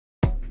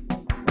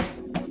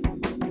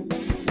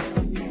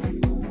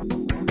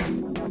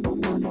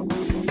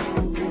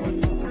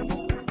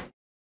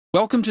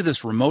Welcome to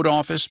this remote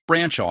office,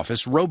 branch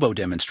office, ROBO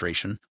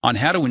demonstration on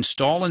how to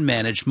install and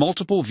manage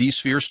multiple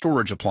vSphere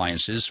storage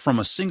appliances from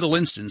a single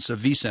instance of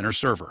vCenter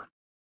Server.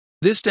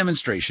 This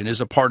demonstration is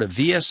a part of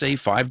VSA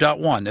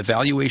 5.1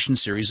 evaluation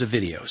series of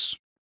videos.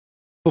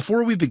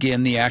 Before we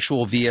begin the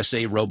actual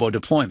VSA ROBO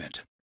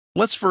deployment,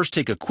 let's first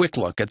take a quick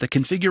look at the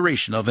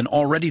configuration of an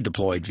already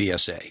deployed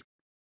VSA.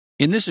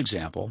 In this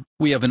example,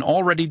 we have an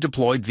already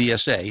deployed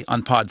VSA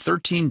on pod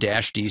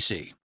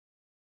 13-DC.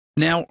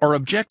 Now, our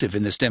objective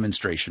in this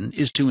demonstration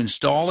is to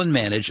install and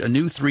manage a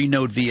new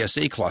 3-node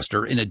VSA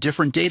cluster in a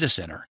different data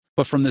center,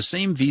 but from the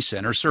same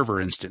vCenter server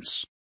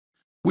instance.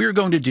 We are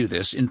going to do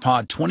this in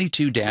pod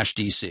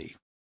 22-DC.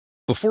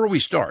 Before we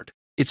start,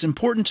 it's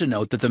important to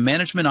note that the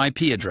management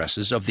IP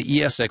addresses of the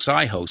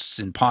ESXi hosts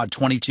in pod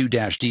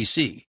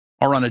 22-DC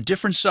are on a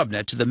different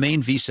subnet to the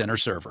main vCenter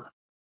server.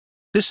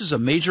 This is a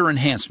major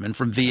enhancement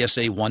from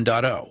VSA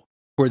 1.0.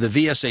 where the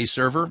VSA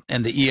server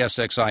and the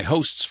ESXi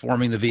hosts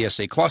forming the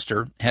VSA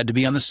cluster had to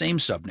be on the same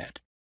subnet.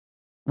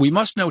 We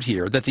must note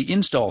here that the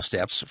install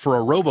steps for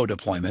a ROBO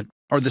deployment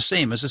are the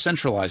same as a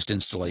centralized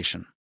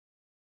installation.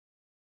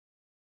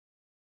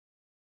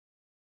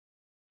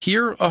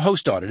 Here, a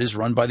host audit is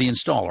run by the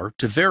installer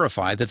to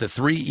verify that the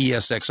 3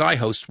 ESXi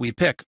hosts we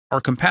pick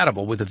are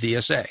compatible with the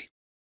VSA.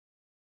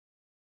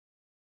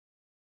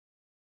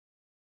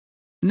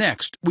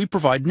 Next, we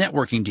provide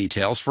networking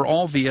details for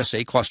all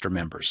VSA cluster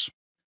members.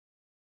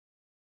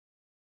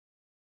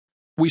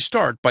 We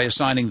start by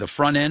assigning the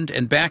front-end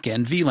and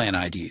back-end VLAN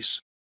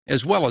IDs,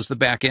 as well as the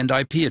back-end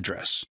IP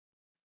address.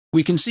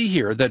 We can see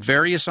here that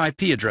various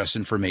IP address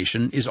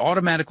information is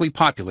automatically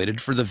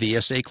populated for the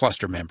VSA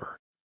cluster member,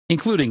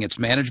 including its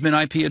management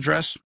IP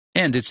address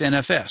and its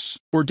NFS,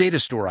 or data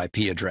store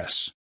IP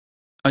address.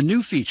 A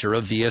new feature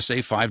of VSA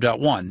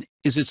 5.1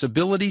 is its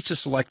ability to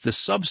select the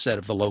subset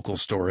of the local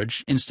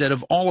storage instead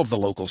of all of the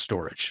local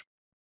storage.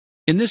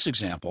 In this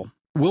example,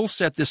 we'll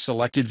set this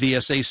selected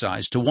VSA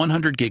size to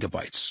 100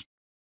 gigabytes.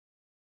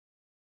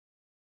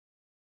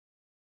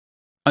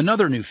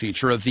 Another new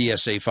feature of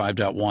VSA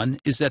 5.1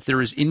 is that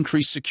there is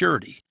increased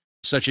security,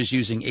 such as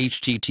using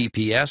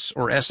HTTPS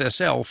or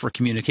SSL for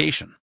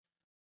communication.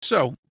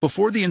 So,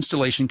 before the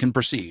installation can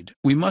proceed,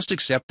 we must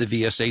accept the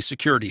VSA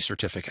security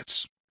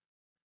certificates.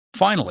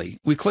 Finally,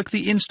 we click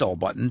the Install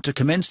button to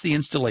commence the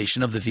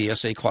installation of the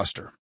VSA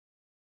cluster.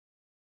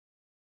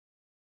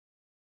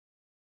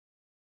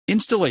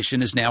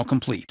 Installation is now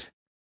complete.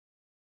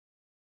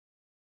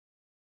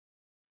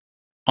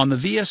 On the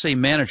VSA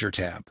Manager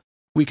tab,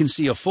 we can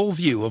see a full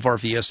view of our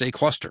VSA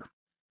cluster.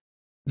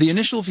 The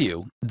initial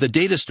view, the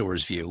Data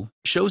Stores view,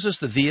 shows us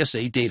the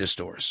VSA data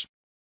stores.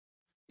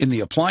 In the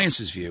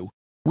Appliances view,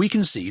 we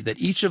can see that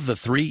each of the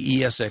 3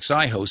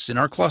 ESXi hosts in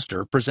our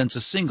cluster presents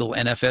a single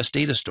NFS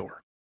data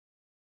store.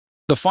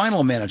 The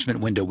final management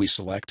window we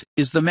select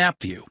is the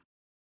Map view.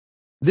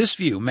 This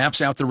view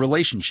maps out the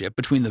relationship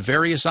between the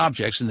various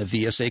objects in the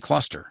VSA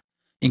cluster,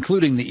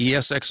 including the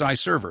ESXi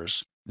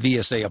servers,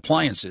 VSA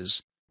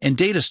appliances, and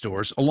data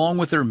stores along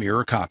with their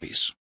mirror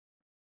copies.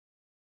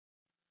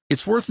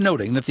 It's worth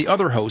noting that the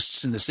other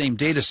hosts in the same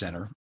data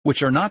center,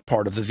 which are not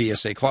part of the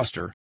VSA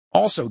cluster,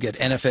 also get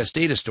NFS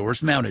data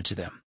stores mounted to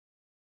them.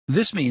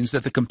 This means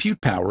that the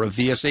compute power of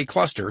VSA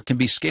cluster can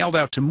be scaled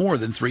out to more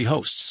than 3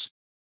 hosts,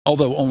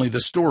 although only the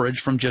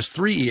storage from just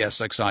 3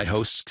 ESXi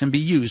hosts can be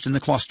used in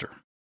the cluster.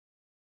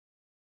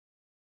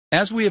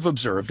 As we have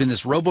observed in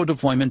this ROBO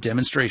deployment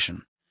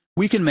demonstration,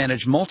 we can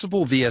manage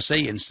multiple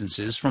VSA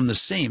instances from the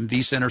same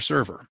vCenter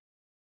server.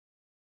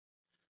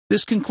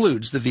 This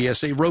concludes the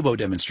VSA ROBO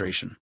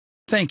demonstration.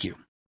 Thank you.